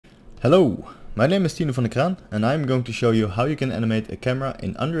Hello, my name is Tino van der Kraan and I'm going to show you how you can animate a camera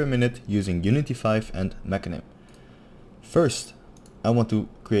in under a minute using Unity 5 and Mecanim. First, I want to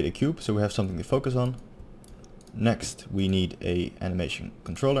create a cube so we have something to focus on. Next, we need a animation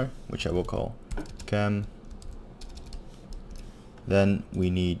controller, which I will call cam. Then we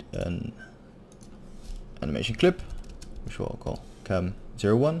need an animation clip, which we'll call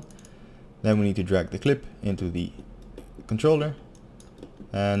cam01. Then we need to drag the clip into the controller,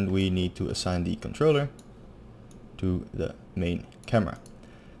 and we need to assign the controller to the main camera.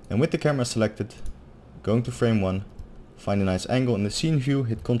 And with the camera selected, going to frame 1, find a nice angle in the scene view,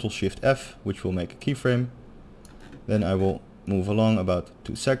 hit Ctrl+Shift+F, which will make a keyframe. Then I will move along about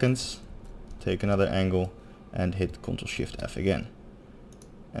 2 seconds, take another angle and hit Ctrl+Shift+F again.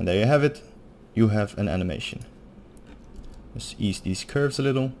 And there you have it, you have an animation. Just ease these curves a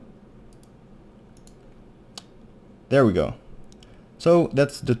little. There we go. So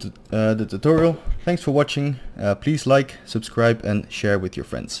that's the tutorial. Thanks for watching. Please like, subscribe and share with your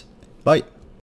friends. Bye!